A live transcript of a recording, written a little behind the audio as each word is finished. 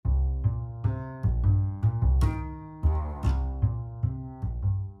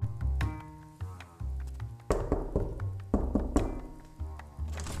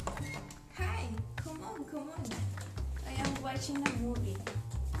watching a movie.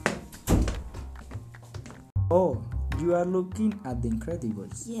 Oh, you are looking at The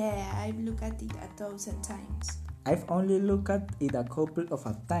Incredibles. Yeah, I've looked at it 1,000 times. I've only looked at it a couple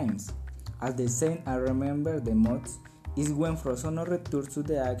of times. As the scene I remember the most is when Frozono returns to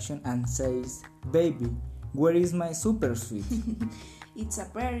the action and says, "Baby, where is my super suit?" It's a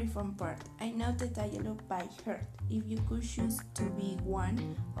very fun part. I know the title by heart. If you could choose to be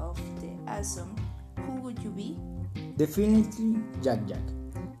one of the awesome, who would you be? Definitely Jack Jack.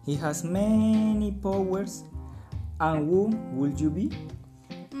 He has many powers. And who would you be?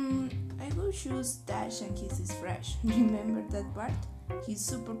 I will choose Dash and Kisses Fresh. Remember that part? His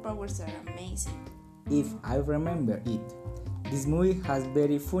superpowers are amazing. If I remember it, this movie has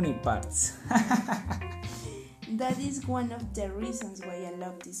very funny parts. That is one of the reasons why I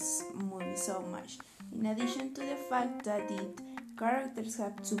love this movie so much. In addition to the fact that its characters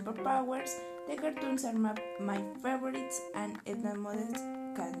have superpowers, the cartoons are my favorites and Edna models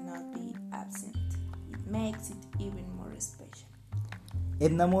cannot be absent. It makes it even more special.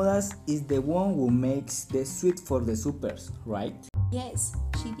 Edna Modas is the one who makes the suit for the supers, right? Yes,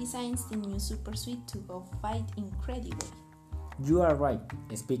 she designs the new super suit to go fight Incredible. You are right.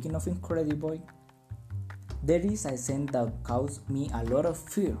 Speaking of Incredible, there is a scene that caused me a lot of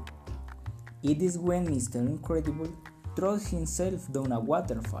fear. It is when Mr. Incredible throws himself down a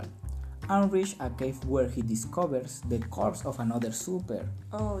waterfall and reaches a cave where he discovers the corpse of another super.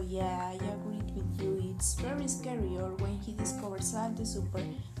 Oh yeah, I agree with you. It's very scary, or when he discovers all the super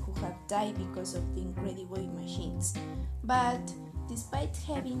who have died because of the Incredible machines. But despite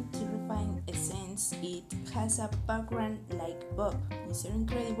having terrifying essence, it has a background like Bob, Mr.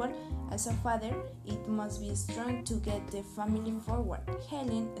 Incredible. As a father, it must be strong to get the family forward.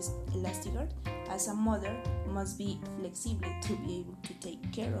 Helen Elastigirl, as a mother, must be flexible to be able to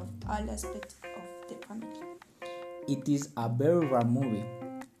take care of all aspects of the family. It is a very rare movie.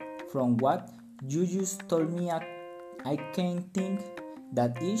 From what you just told me, I can think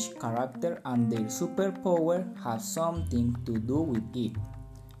that each character and their superpower have something to do with it.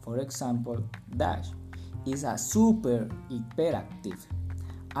 For example, Dash is a super hyperactive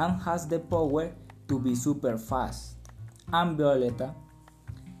and has the power to be super fast, and Violeta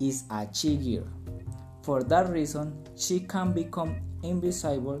is a cheerleader. For that reason, she can become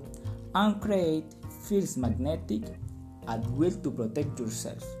invisible and create fields magnetic at will to protect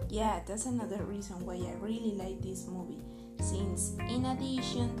yourself. Yeah, that's another reason why I really like this movie, since in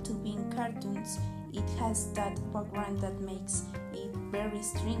addition to being cartoons, it has that background that makes it very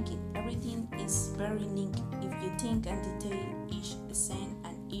striking. Everything is very linked if you think and detail each scene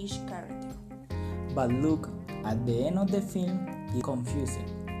and each character. But look, at the end of the film, it's confusing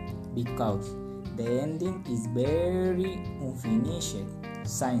because the ending is very unfinished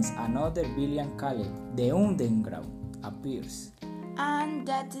since another villain called the Underground appears. And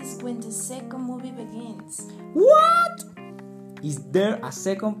that is when the second movie begins. What? Is there a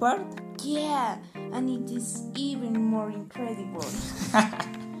second part? Yeah, and it is even more incredible.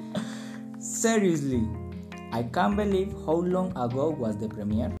 Seriously, I can't believe how long ago was the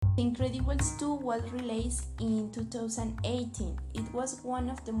premiere. The Incredibles 2 was released in 2018. It was one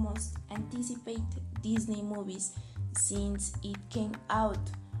of the most anticipated Disney movies since it came out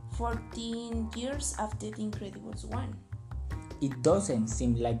 14 years after The Incredibles 1. It doesn't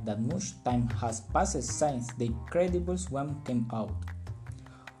seem like that much time has passed since The Incredibles 1 came out.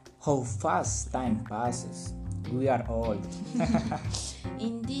 How fast time passes. We are old.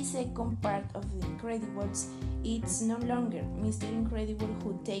 In this second part of The Incredibles, it's no longer Mr. Incredible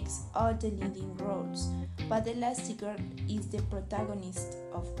who takes all the leading roles, but Elastigirl is the protagonist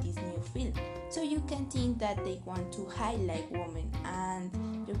of this new film. So you can think that they want to highlight women and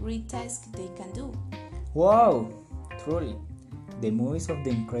the great task they can do. Wow, truly, the movies of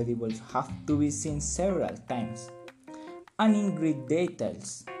The Incredibles have to be seen several times and in great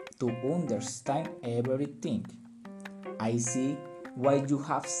details to understand everything. I see why you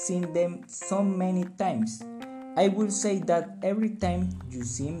have seen them so many times. I will say that every time you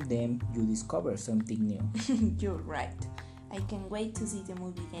see them, you discover something new. You're right. I can't wait to see the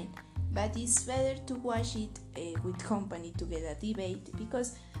movie again. But it's better to watch it with company to get a debate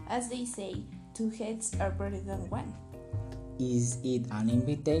because, as they say, two heads are better than one. Is it an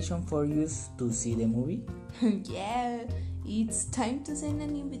invitation for you to see the movie? Yeah, it's time to send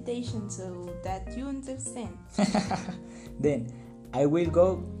an invitation so that you understand. Then I will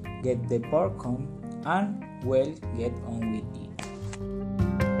go get the popcorn and we'll get on with it.